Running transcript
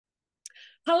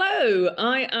Hello,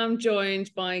 I am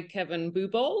joined by Kevin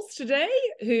Bubolz today,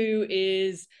 who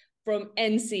is from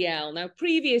NCL. Now,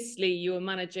 previously you were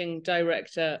managing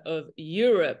director of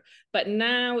Europe, but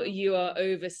now you are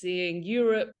overseeing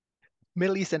Europe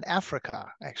Middle East and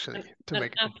Africa, actually, to and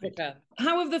make it complete. Africa.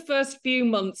 How have the first few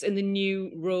months in the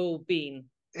new role been?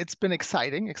 It's been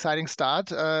exciting start.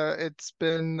 It's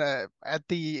been at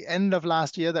the end of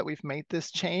last year that we've made this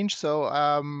change. So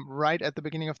right at the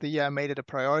beginning of the year, I made it a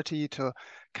priority to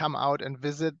come out and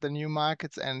visit the new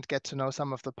markets and get to know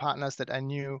some of the partners that I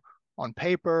knew on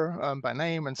paper by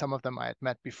name, and some of them I had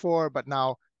met before, but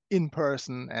now in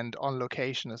person and on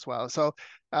location as well. So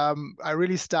I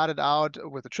really started out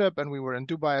with a trip, and we were in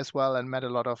Dubai as well, and met a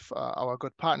lot of our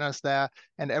good partners there,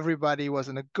 and everybody was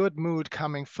in a good mood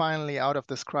coming finally out of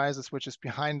this crisis, which is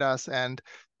behind us. And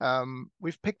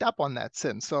we've picked up on that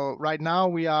since. So right now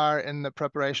we are in the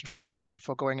preparation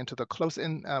for going into the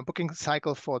close-in booking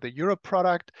cycle for the Europe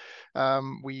product.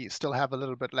 We still have a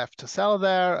little bit left to sell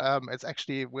there. It's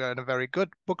actually, we're in a very good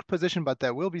book position, but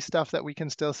there will be stuff that we can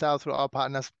still sell through our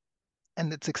partners.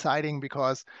 And it's exciting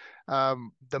because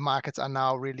the markets are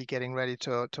now really getting ready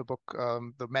to book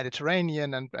the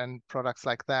Mediterranean and products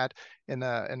like that in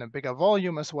a bigger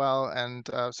volume as well. And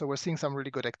so we're seeing some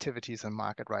really good activities in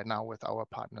market right now with our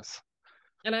partners.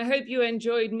 And I hope you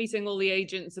enjoyed meeting all the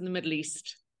agents in the Middle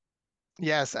East.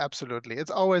 Yes, absolutely.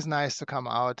 It's always nice to come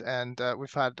out, and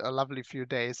we've had a lovely few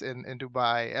days in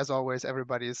Dubai. As always,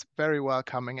 everybody is very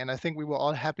welcoming, and I think we were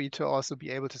all happy to also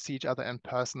be able to see each other in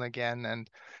person again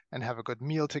and have a good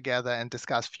meal together and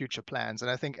discuss future plans. And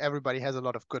I think everybody has a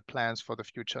lot of good plans for the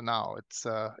future now.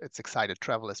 It's excited.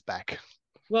 Travel is back.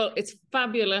 Well, it's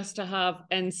fabulous to have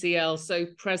NCL so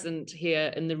present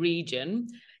here in the region.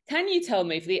 Can you tell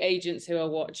me, for the agents who are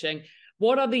watching,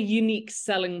 what are the unique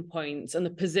selling points and the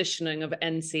positioning of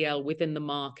NCL within the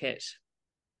market?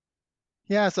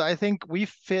 Yeah, so I think we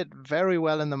fit very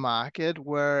well in the market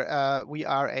where we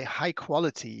are a high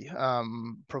quality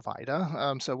provider.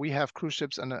 So we have cruise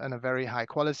ships in a very high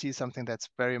quality, something that's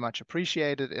very much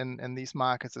appreciated in these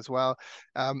markets as well.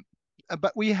 Um,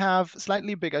 but we have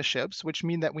slightly bigger ships, which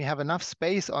mean that we have enough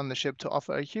space on the ship to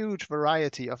offer a huge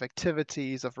variety of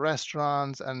activities, of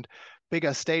restaurants, and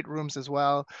bigger staterooms as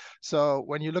well. So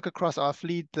when you look across our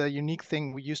fleet, the unique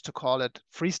thing, we used to call it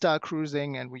freestyle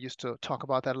cruising, and we used to talk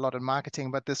about that a lot in marketing.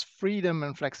 But this freedom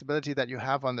and flexibility that you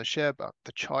have on the ship,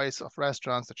 the choice of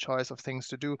restaurants, the choice of things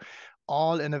to do,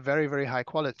 all in a very high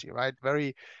quality, right?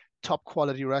 Very top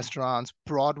quality restaurants,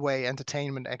 Broadway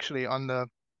entertainment actually on the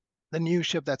new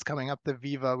ship that's coming up, the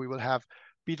Viva. We will have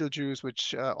Beetlejuice,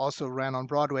 which also ran on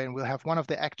Broadway, and we'll have one of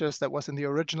the actors that was in the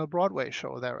original Broadway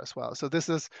show there as well. So this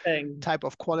is Thing. type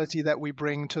of quality that we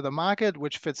bring to the market,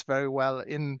 which fits very well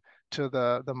into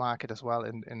the market as well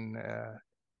in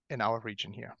our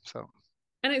region here. So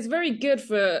And it's very good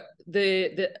for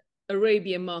the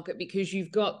Arabian market because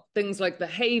you've got things like the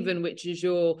Haven, which is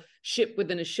your ship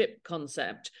within a ship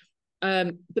concept.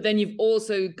 But then you've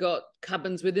also got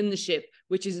cabins within the ship,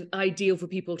 which is ideal for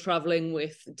people traveling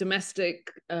with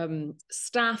domestic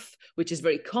staff, which is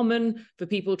very common for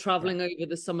people yeah. traveling over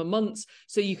the summer months.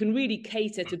 So you can really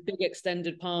cater to big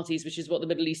extended parties, which is what the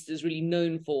Middle East is really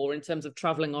known for in terms of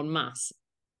traveling en masse.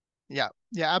 Yeah,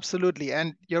 absolutely.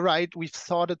 And you're right. We've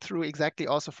thought it through exactly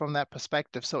also from that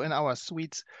perspective. So in our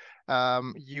suites,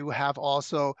 you have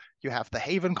the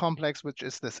Haven complex, which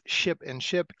is this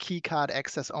ship-in-ship key card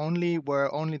access only,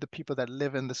 where only the people that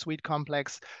live in the suite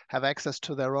complex have access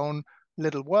to their own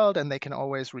little world, and they can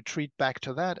always retreat back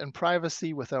to that in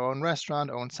privacy with their own restaurant,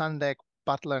 own sun deck,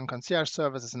 butler and concierge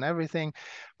services and everything.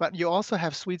 But you also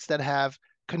have suites that have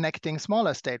connecting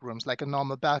smaller staterooms, like a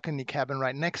normal balcony cabin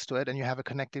right next to it, and you have a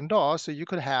connecting door. So you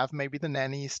could have maybe the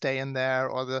nanny stay in there,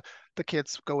 or the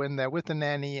kids go in there with the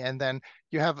nanny, and then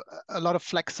you have a lot of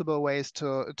flexible ways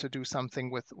to do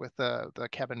something with the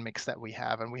cabin mix that we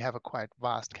have, and we have a quite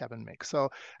vast cabin mix. So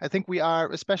I think we are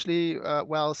especially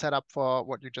well set up for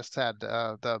what you just said,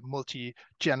 the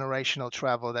multi-generational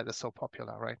travel that is so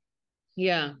popular, right?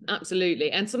 Yeah,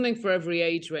 absolutely. And something for every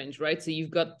age range, right? So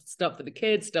you've got stuff for the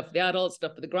kids, stuff for the adults,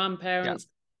 stuff for the Yeah, grandparents.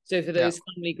 So for yeah. those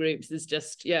family groups, there's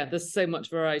just, yeah, there's so much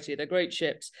variety. They're great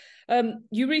ships.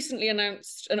 You recently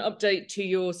announced an update to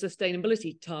your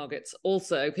sustainability targets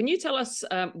also. Can you tell us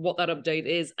what that update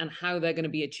is and how they're going to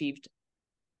be achieved?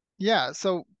 Yeah,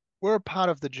 so we're part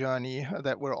of the journey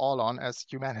that we're all on as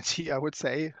humanity, I would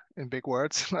say, in big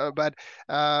words. But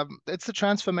it's a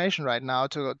transformation right now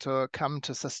to come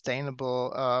to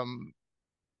sustainable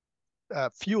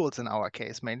fuels in our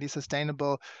case, mainly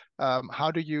sustainable. How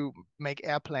do you make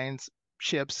airplanes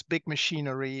ships, big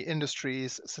machinery,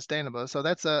 industries sustainable? So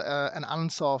that's an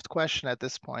unsolved question at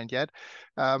this point yet.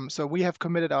 So we have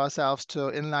committed ourselves to,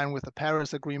 in line with the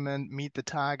Paris Agreement, meet the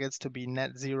targets to be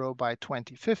net zero by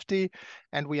 2050.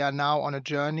 And we are now on a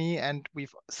journey, and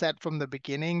we've said from the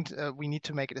beginning, we need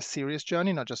to make it a serious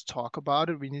journey, not just talk about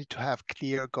it. We need to have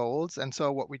clear goals. And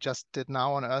so what we just did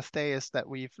now on Earth Day is that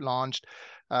we've launched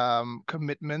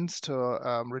commitments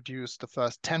to reduce the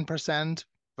first 10%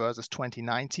 versus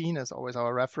 2019 as always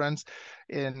our reference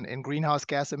in greenhouse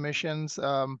gas emissions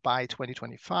by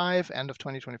 2025, end of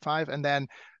 2025. And then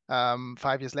 5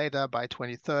 years later, by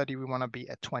 2030, we want to be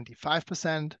at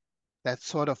 25%. That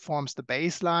sort of forms the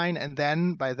baseline. And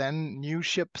then by then, new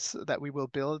ships that we will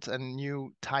build and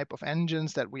new type of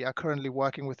engines that we are currently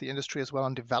working with the industry as well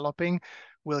on developing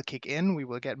will kick in. We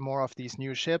will get more of these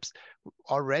new ships.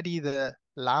 Already the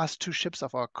last 2 ships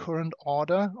of our current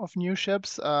order of new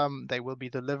ships, they will be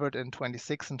delivered in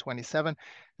 26 and 27.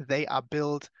 They are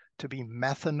built to be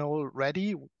methanol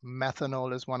ready.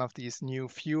 Methanol is one of these new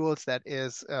fuels that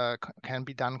is can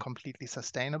be done completely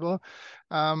sustainable.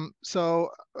 Then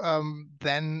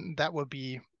that will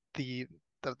be the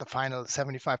final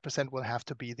 75% will have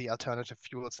to be the alternative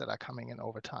fuels that are coming in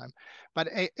over time. But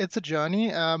it's a journey.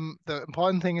 The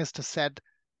important thing is to set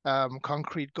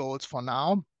concrete goals for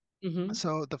now. Mm-hmm.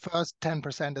 So the first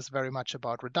 10% is very much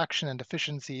about reduction and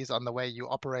efficiencies on the way you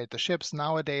operate the ships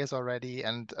nowadays already.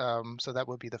 And so that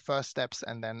will be the first steps.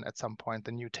 And then at some point,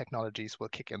 the new technologies will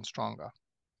kick in stronger.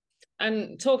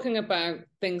 And talking about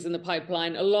things in the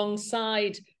pipeline,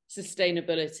 alongside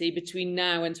sustainability between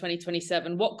now and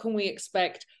 2027, what can we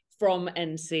expect from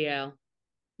NCL?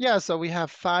 Yeah, so we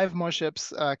have 5 more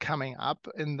ships coming up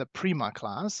in the Prima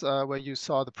class, where you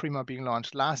saw the Prima being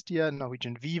launched last year.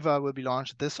 Norwegian Viva will be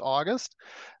launched this August.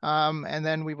 And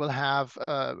then we will have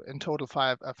in total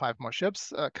 5 more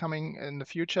ships coming in the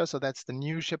future. So that's the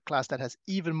new ship class that has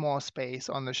even more space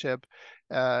on the ship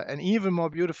and even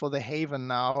more beautiful, the haven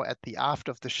now at the aft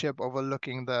of the ship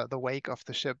overlooking the wake of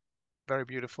the ship. Very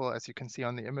beautiful, as you can see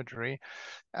on the imagery.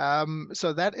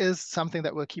 So that is something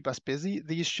that will keep us busy.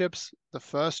 These ships, the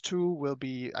first 2 will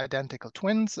be identical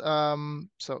twins,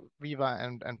 so Viva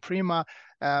and Prima.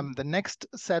 The next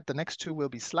 2 will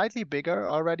be slightly bigger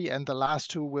already, and the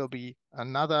last 2 will be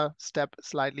another step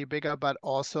slightly bigger, but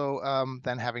also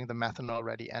then having the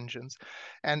methanol-ready engines.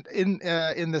 And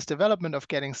in this development of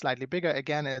getting slightly bigger,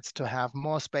 again, it's to have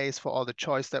more space for all the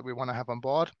choice that we want to have on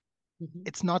board.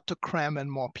 It's not to cram in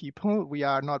more people. We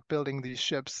are not building these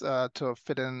ships to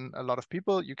fit in a lot of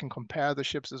people. You can compare the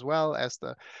ships as well as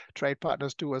the trade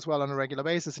partners do as well on a regular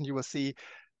basis, and you will see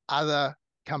other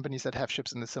companies that have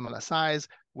ships in a similar size.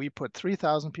 We put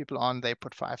 3,000 people on, they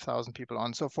put 5,000 people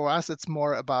on. So for us, it's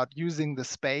more about using the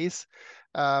space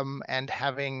and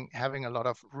having a lot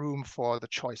of room for the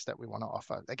choice that we want to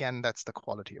offer. Again, that's the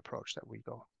quality approach that we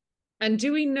go. And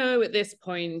do we know at this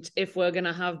point if we're going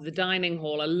to have the dining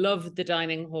hall? I love the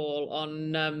dining hall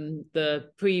on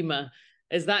the Prima.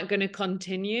 Is that going to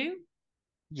continue?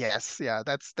 Yes, yeah,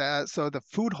 so the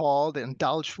food hall, the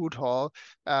Indulge food hall,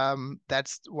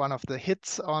 that's one of the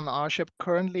hits on our ship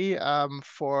currently.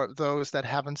 For those that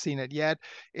haven't seen it yet,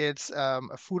 it's a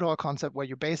food hall concept where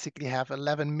you basically have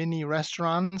 11 mini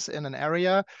restaurants in an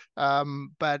area,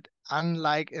 but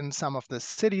unlike in some of the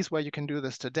cities where you can do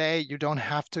this today, you don't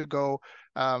have to go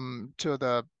to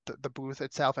the booth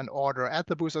itself and order at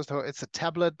the booth. So it's a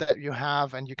tablet that you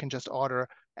have, and you can just order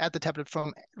at the tablet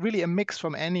from really a mix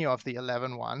from any of the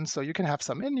 11 ones. So you can have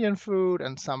some Indian food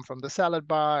and some from the salad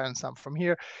bar and some from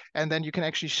here. And then you can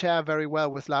actually share very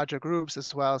well with larger groups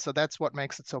as well. So that's what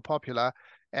makes it so popular.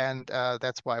 And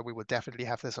that's why we will definitely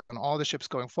have this on all the ships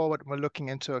going forward. We're looking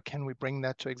into, can we bring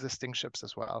that to existing ships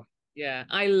as well? Yeah,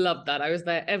 I love that. I was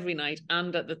there every night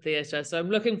and at the theatre. So I'm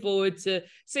looking forward to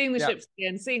seeing the ships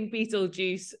again, seeing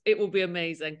Beetlejuice. It will be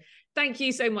amazing. Thank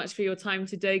you so much for your time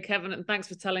today, Kevin, and thanks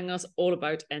for telling us all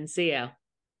about NCL.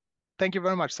 Thank you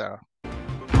very much, Sarah.